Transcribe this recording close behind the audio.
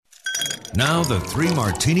Now the Three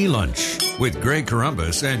Martini Lunch with Greg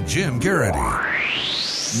Columbus and Jim Geraghty.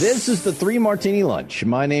 This is the Three Martini Lunch.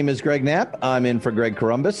 My name is Greg Knapp. I'm in for Greg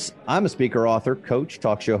Columbus. I'm a speaker, author, coach,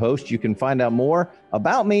 talk show host. You can find out more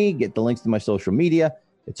about me, get the links to my social media.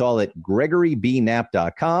 It's all at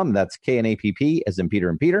GregoryBKnapp.com. That's K-N-A-P-P as in Peter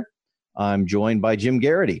and Peter. I'm joined by Jim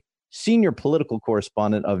Geraghty, senior political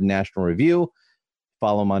correspondent of National Review.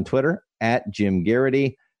 Follow him on Twitter at Jim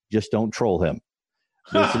Geraghty. Just don't troll him.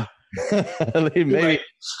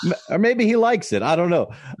 Maybe he likes it. I don't know.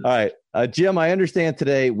 All right. Jim, I understand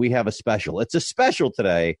today we have a special. It's a special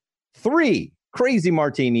today. 3 crazy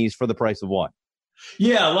martinis for the price of 1.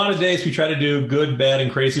 Yeah, a lot of days we try to do good, bad,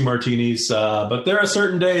 and crazy martinis. But there are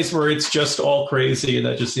certain days where it's just all crazy. And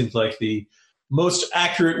that just seems like the most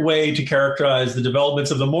accurate way to characterize the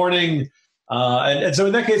developments of the morning. And so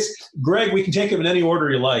in that case, Greg, we can take them in any order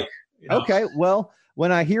you like. You know? Okay. Well,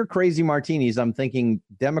 when I hear crazy martinis, I'm thinking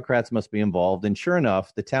Democrats must be involved. And sure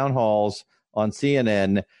enough, the town halls on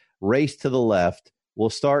CNN race to the left. We'll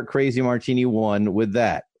start Crazy Martini 1 with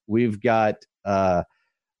that. We've got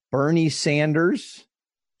Bernie Sanders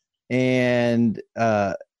and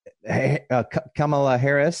Kamala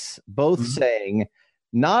Harris both saying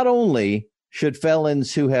not only should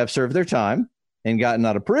felons who have served their time and gotten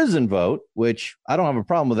out of prison vote, which I don't have a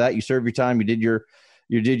problem with that. You serve your time. You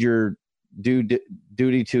did your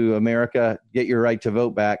duty to America, get your right to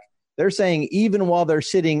vote back. They're saying even while they're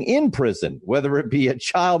sitting in prison, whether it be a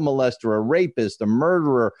child molester, a rapist, a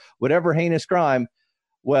murderer, whatever heinous crime,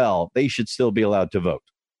 well, they should still be allowed to vote.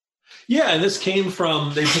 Yeah, and this came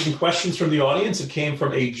from, they've taken questions from the audience. It came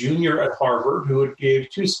from a junior at Harvard who gave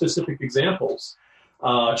 2 specific examples,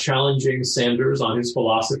 challenging Sanders on his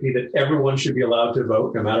philosophy that everyone should be allowed to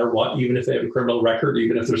vote no matter what, even if they have a criminal record,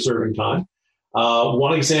 even if they're serving time.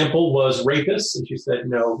 One example was rapists, and she said,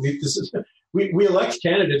 no, we elect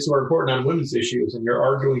candidates who are important on women's issues, and you're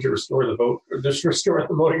arguing to restore the vote, or just restore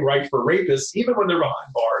the voting right for rapists, even when they're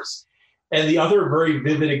behind bars. And the other very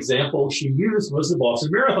vivid example she used was the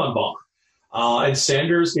Boston Marathon bomber. And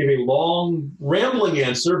Sanders gave a long, rambling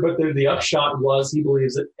answer, but the upshot was he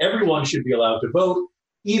believes that everyone should be allowed to vote,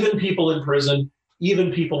 even people in prison,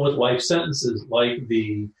 even people with life sentences, like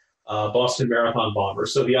the Boston Marathon bomber.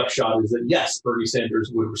 So the upshot is that, yes, Bernie Sanders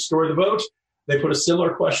would restore the vote. They put a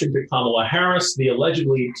similar question to Kamala Harris, the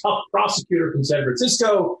allegedly tough prosecutor from San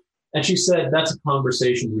Francisco, and she said, that's a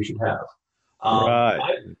conversation we should have. Right.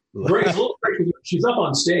 Greg's a little crazy. She's up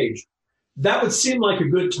on stage. That would seem like a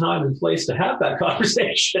good time and place to have that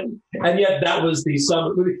conversation. And yet that was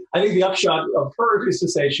I think the upshot of her is to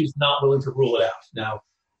say she's not willing to rule it out. Now,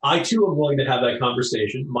 I too am willing to have that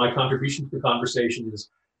conversation. My contribution to the conversation is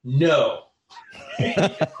no.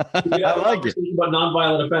 I like it. About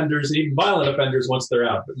nonviolent offenders, even violent offenders once they're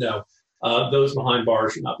out, but no, those behind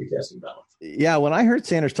bars should not be casting ballots. Yeah, when I heard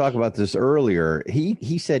Sanders talk about this earlier,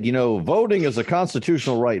 he said, voting is a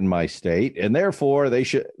constitutional right in my state, and therefore they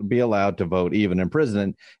should be allowed to vote even in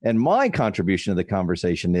prison. And my contribution to the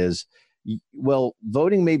conversation is, well,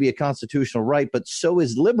 voting may be a constitutional right, but so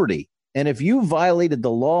is liberty. And if you violated the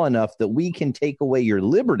law enough that we can take away your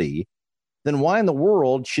liberty, then why in the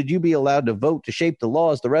world should you be allowed to vote to shape the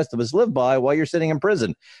laws the rest of us live by while you're sitting in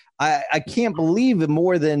prison? I can't believe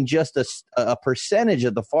more than just a percentage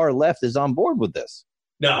of the far left is on board with this.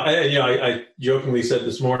 No, I jokingly said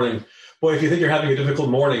this morning, boy, if you think you're having a difficult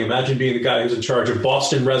morning, imagine being the guy who's in charge of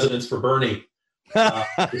Boston residents for Bernie.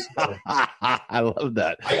 I love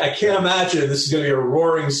that. I can't imagine this is going to be a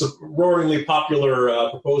roaringly popular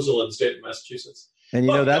proposal in the state of Massachusetts. And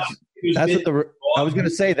that's what I was going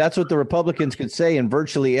to say. That's what the Republicans could say in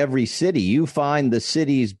virtually every city. You find the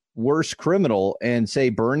city's worst criminal and say,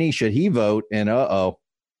 Bernie, should he vote? And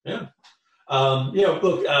yeah.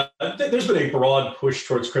 Look, there's been a broad push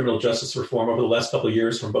towards criminal justice reform over the last couple of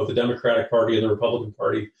years from both the Democratic Party and the Republican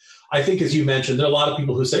Party. I think, as you mentioned, there are a lot of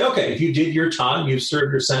people who say, okay, if you did your time, you've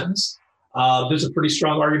served your sentence. There's a pretty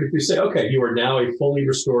strong argument to say, okay, you are now a fully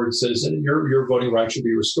restored citizen, and your voting rights should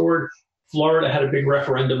be restored. Florida had a big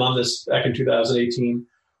referendum on this back in 2018.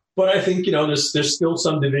 But I think, there's still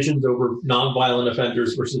some divisions over nonviolent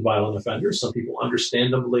offenders versus violent offenders. Some people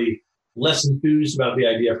understandably less enthused about the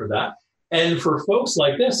idea for that. And for folks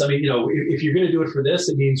like this, if you're going to do it for this,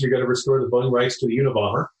 it means you're going to restore the voting rights to the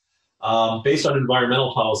Unabomber. Based on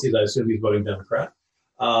environmental policies, I assume he's voting Democrat.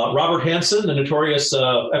 Robert Hansen, the notorious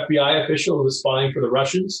FBI official who was spying for the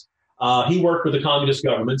Russians, he worked with the communist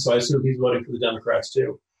government, so I assume he's voting for the Democrats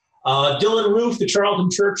too. Dylan Roof, the Charlton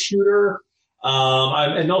church shooter,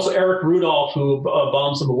 and also Eric Rudolph, who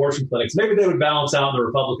bombed some abortion clinics. Maybe they would balance out on the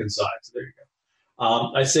Republican side. So there you go.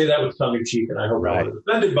 I say that with tongue in cheek, and I hope I'm not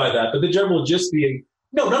offended by that. But the general gist being,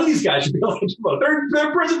 No, none of these guys should be able to vote. They're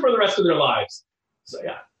in prison for the rest of their lives. So,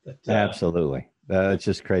 yeah. Absolutely. It's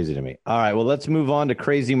just crazy to me. All right. Well, let's move on to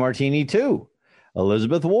Crazy Martini 2.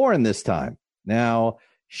 Elizabeth Warren this time. Now,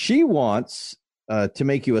 she wants to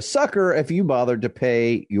make you a sucker if you bother to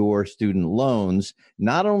pay your student loans.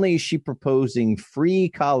 Not only is she proposing free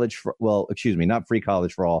college for, not free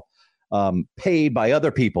college for all, paid by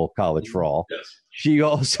other people college for all. Yes. She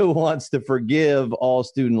also wants to forgive all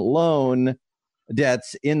student loan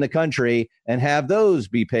debts in the country and have those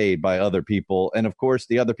be paid by other people. And of course,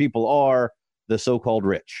 the other people are the so-called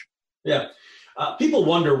rich. Yeah. People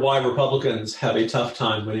wonder why Republicans have a tough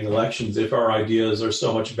time winning elections if our ideas are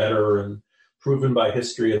so much better and proven by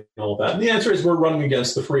history and all that. And the answer is we're running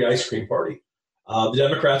against the free ice cream party. The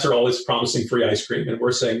Democrats are always promising free ice cream, and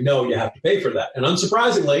we're saying, no, you have to pay for that. And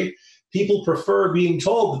unsurprisingly, people prefer being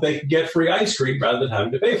told that they can get free ice cream rather than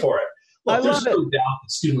having to pay for it. Look, there's no doubt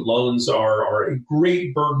that student loans are a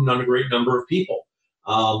great burden on a great number of people.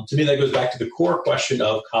 To me, that goes back to the core question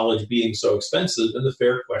of college being so expensive and the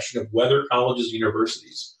fair question of whether colleges and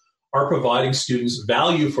universities are providing students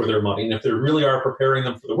value for their money, and if they really are preparing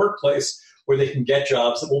them for the workplace where they can get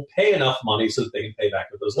jobs that will pay enough money so that they can pay back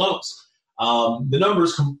with those loans. The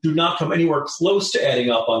numbers do not come anywhere close to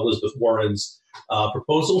adding up on Elizabeth Warren's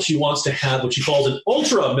proposal. She wants to have what she calls an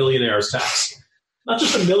ultra-millionaires tax. Not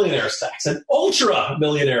just a millionaire's tax, an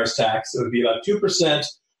ultra-millionaire's tax. It would be about 2%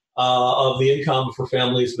 of the income for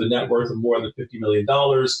families with a net worth of more than $50 million.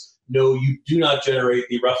 No, you do not generate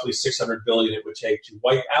the roughly $600 billion it would take to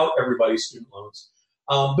wipe out everybody's student loans.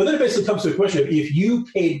 But then it basically comes to the question of if you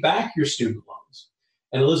paid back your student loans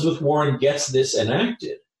and Elizabeth Warren gets this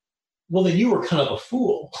enacted, well, then you were kind of a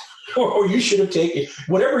fool. or you should have taken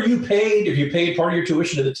whatever you paid. If you paid part of your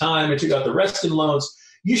tuition at the time and took out the rest in loans,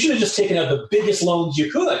 you should have just taken out the biggest loans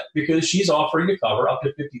you could, because she's offering to cover up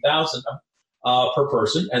to $50,000 per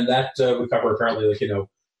person, and that would cover apparently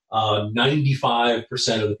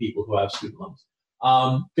 95% of the people who have student loans.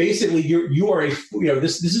 Basically, you are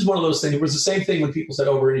this is one of those things. It was the same thing when people said,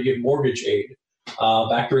 "Oh, we're going to give mortgage aid,"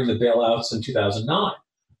 back during the bailouts in 2009.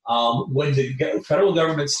 When the federal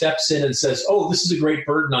government steps in and says, "Oh, this is a great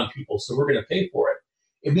burden on people, so we're going to pay for it,"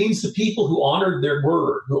 it means the people who honored their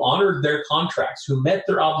word, who honored their contracts, who met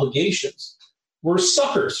their obligations, were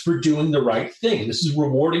suckers for doing the right thing. This is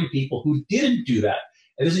rewarding people who didn't do that.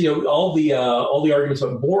 And this is all the arguments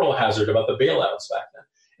about moral hazard about the bailouts back then.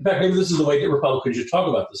 In fact, maybe this is the way that Republicans should talk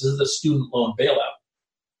about this. This is the student loan bailout.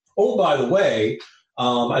 Oh, by the way,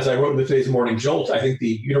 as I wrote in today's Morning Jolt, I think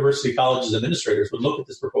the university colleges administrators would look at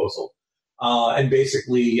this proposal and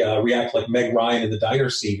basically react like Meg Ryan in the diner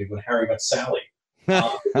scene when Harry met Sally. This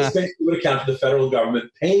basically would account to the federal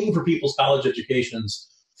government paying for people's college educations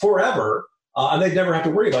forever, and they'd never have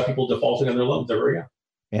to worry about people defaulting on their loans ever again.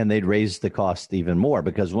 And they'd raise the cost even more,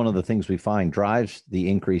 because one of the things we find drives the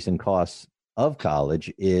increase in costs of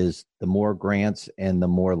college is the more grants and the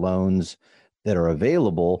more loans that are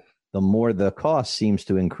available, the more the cost seems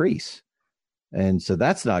to increase. And so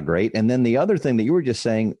that's not great. And then the other thing that you were just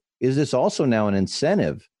saying, is this also now an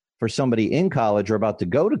incentive for somebody in college or about to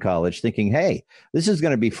go to college thinking, hey, this is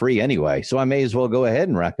going to be free anyway, so I may as well go ahead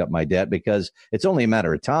and rack up my debt, because it's only a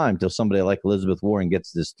matter of time till somebody like Elizabeth Warren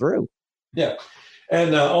gets this through. Yeah.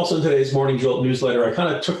 And also in today's Morning Jolt newsletter, I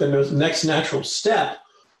kind of took the next natural step.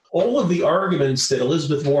 All of the arguments that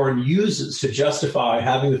Elizabeth Warren uses to justify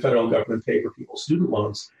having the federal government pay for people's student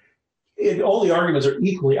loans, all the arguments are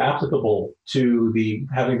equally applicable to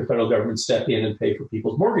having the federal government step in and pay for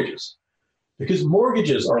people's mortgages, because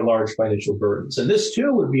mortgages are large financial burdens. And this,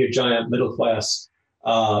 too, would be a giant middle-class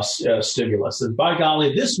stimulus. And by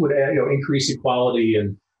golly, this would increase equality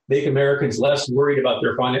and make Americans less worried about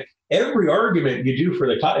their finance. Every argument you do for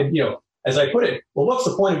as I put it, well, what's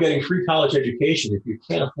the point of getting free college education if you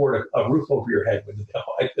can't afford a roof over your head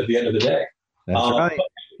at the end of the day? That's right.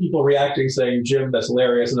 People reacting saying, Jim, that's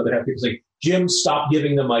hilarious. And other half people saying, Jim, stop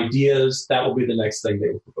giving them ideas. That will be the next thing they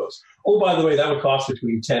will propose. Oh, by the way, that would cost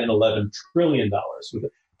between $10 and $11 trillion, with a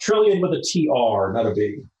trillion with a TR, not a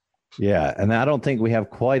B. Yeah, and I don't think we have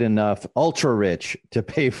quite enough ultra rich to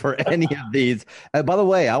pay for any of these. By the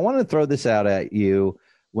way, I want to throw this out at you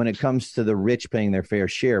when it comes to the rich paying their fair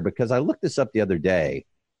share, because I looked this up the other day,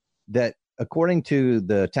 that according to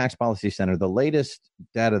the Tax Policy Center, the latest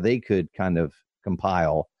data they could kind of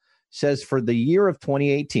compile says for the year of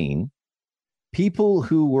 2018, people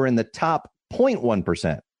who were in the top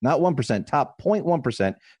 0.1%, not 1%, top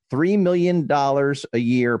 0.1%, $3 million a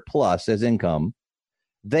year plus as income,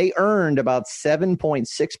 they earned about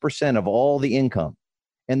 7.6% of all the income,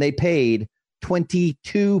 and they paid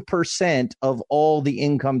 22% of all the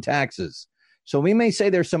income taxes. So we may say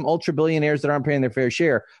there's some ultra billionaires that aren't paying their fair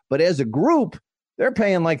share, but as a group, they're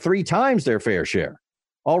paying like 3 times their fair share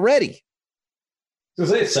already.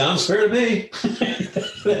 It sounds fair to me.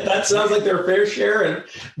 That sounds like their fair share and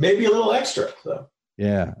maybe a little extra. So.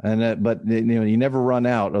 Yeah, and but you never run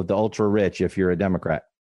out of the ultra rich if you're a Democrat.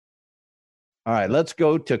 All right, let's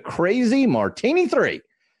go to Crazy Martini 3.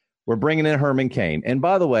 We're bringing in Herman Cain. And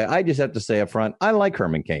by the way, I just have to say up front, I like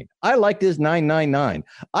Herman Cain. I liked his 999.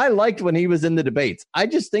 I liked when he was in the debates. I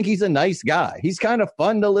just think he's a nice guy. He's kind of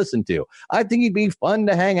fun to listen to. I think he'd be fun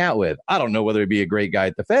to hang out with. I don't know whether he'd be a great guy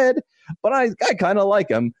at the Fed, but I kind of like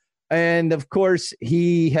him. And of course,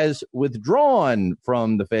 he has withdrawn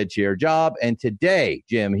from the Fed chair job. And today,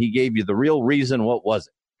 Jim, he gave you the real reason. What was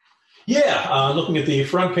it? Yeah, looking at the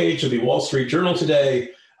front page of the Wall Street Journal today,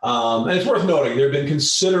 and it's worth noting there have been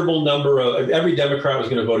considerable number of every Democrat was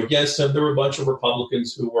going to vote against him. There were a bunch of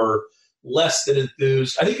Republicans who were less than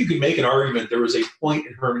enthused. I think you could make an argument there was a point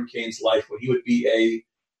in Herman Cain's life when he would be a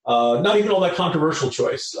not even all that controversial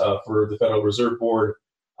choice for the Federal Reserve Board.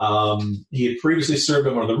 He had previously served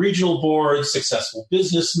on one of the regional boards, successful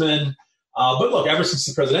businessman. But look, ever since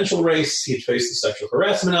the presidential race, he had faced the sexual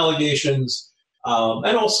harassment allegations.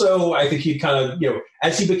 And also, I think he kind of,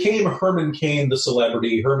 as he became Herman Cain, the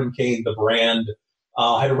celebrity, Herman Cain, the brand,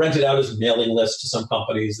 had rented out his mailing list to some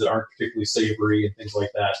companies that aren't particularly savory and things like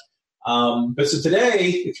that. But so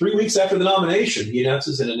today, 3 weeks after the nomination, he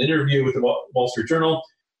announces in an interview with the Wall Street Journal,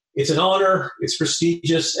 it's an honor, it's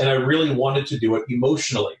prestigious, and I really wanted to do it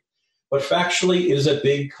emotionally. But factually, it is a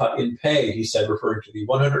big cut in pay, he said, referring to the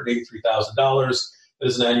 $183,000 that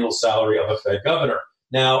is an annual salary of a Fed governor.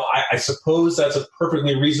 Now, I suppose that's a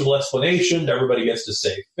perfectly reasonable explanation. Everybody gets to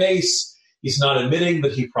save face. He's not admitting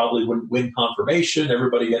that he probably wouldn't win confirmation.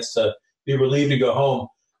 Everybody gets to be relieved to go home.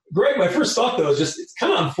 Greg, my first thought, though, is just it's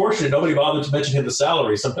kind of unfortunate nobody bothered to mention him the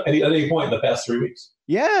salary at any point in the past 3 weeks.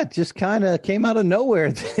 Yeah, it just kind of came out of nowhere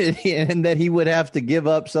and that he would have to give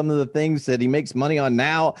up some of the things that he makes money on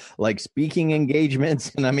now, like speaking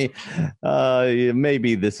engagements. And I mean,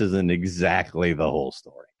 maybe this isn't exactly the whole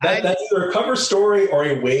story. That's either a cover story or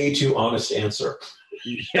a way too honest answer.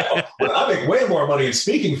 I make way more money in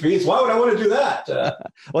speaking fees. Why would I want to do that?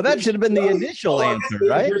 Well, that should have been the initial answer,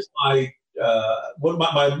 right? Here's my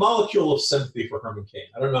molecule of sympathy for Herman Cain.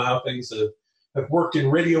 I don't know how things have worked in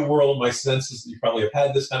radio world. My sense is that you probably have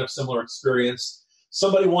had this kind of similar experience.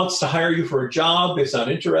 Somebody wants to hire you for a job. They sound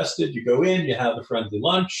interested. You go in, you have the friendly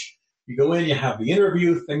lunch. You go in, you have the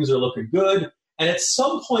interview. Things are looking good. And at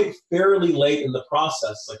some point fairly late in the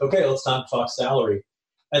process, like, okay, let's time to talk salary.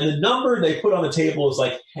 And the number they put on the table is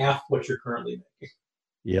like half what you're currently making.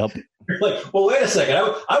 Yep. You're like, well, wait a second.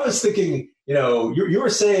 I was thinking, you were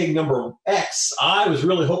saying number X. I was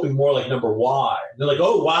really hoping more like number Y. And they're like,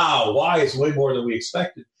 oh, wow, Y is way more than we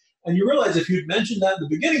expected. And you realize if you'd mentioned that in the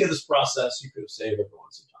beginning of this process, you could have saved everyone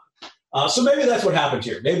some time. So maybe that's what happened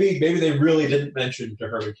here. Maybe they really didn't mention to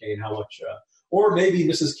Herman Cain how much, or maybe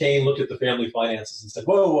Mrs. Cain looked at the family finances and said,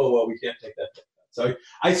 whoa, we can't take that. So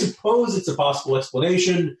I suppose it's a possible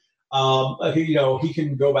explanation. He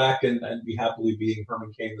can go back and be happily being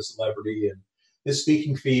Herman Cain, the celebrity, and his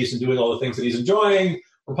speaking fees and doing all the things that he's enjoying.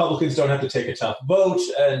 Republicans don't have to take a tough vote.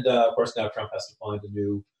 And, of course, now Trump has to find a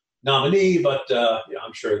new nominee. But,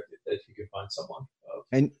 I'm sure that he can find someone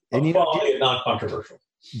of quality and non-controversial.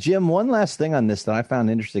 Jim, one last thing on this that I found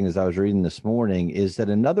interesting as I was reading this morning is that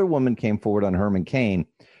another woman came forward on Herman Cain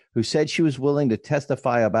who said she was willing to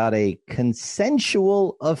testify about a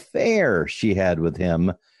consensual affair she had with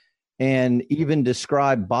him and even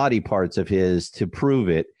describe body parts of his to prove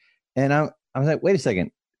it. And I was like, wait a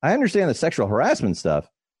second. I understand the sexual harassment stuff,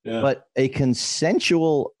 but a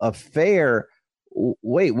consensual affair.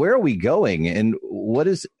 Wait, where are we going? And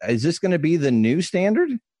is this going to be the new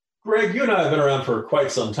standard? Greg, you and I have been around for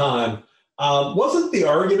quite some time. Wasn't the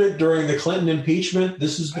argument during the Clinton impeachment,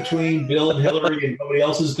 this is between Bill and Hillary and nobody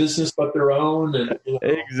else's business but their own? And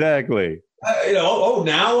Exactly. Here's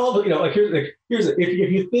it.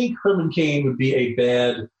 If you think Herman Cain would be a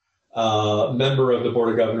bad member of the Board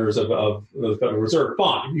of Governors of the Federal Reserve,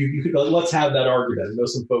 fine. You could, let's have that argument. I know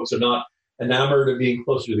some folks are not enamored of being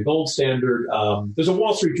closer to the gold standard. There's a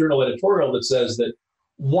Wall Street Journal editorial that says that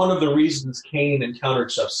one of the reasons Cain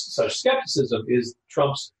encountered such skepticism is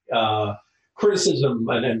Trump's criticism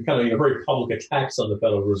and kind of very public attacks on the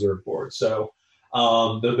Federal Reserve Board. So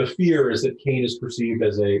the fear is that Cain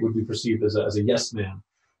would be perceived as a yes man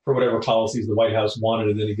for whatever policies the White House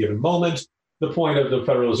wanted at any given moment. The point of the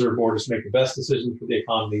Federal Reserve Board is to make the best decision for the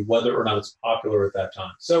economy, whether or not it's popular at that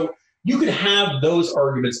time. So you could have those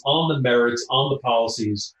arguments on the merits, on the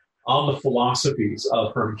policies, on the philosophies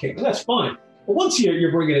of Herman Cain, and that's fine. But once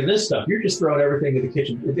you're bringing in this stuff, you're just throwing everything in the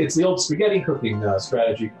kitchen. It's the old spaghetti cooking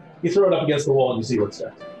strategy. You throw it up against the wall and you see what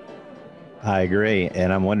sticks. I agree.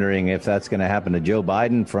 And I'm wondering if that's going to happen to Joe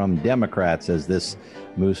Biden from Democrats as this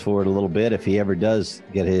moves forward a little bit. If he ever does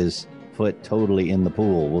get his foot totally in the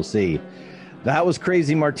pool, we'll see. That was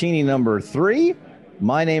Crazy Martini number 3.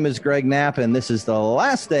 My name is Greg Knapp, and this is the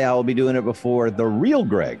last day I will be doing it before the real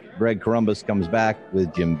Greg Columbus, comes back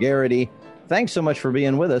with Jim Geraghty. Thanks so much for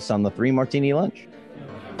being with us on the 3 Martini Lunch.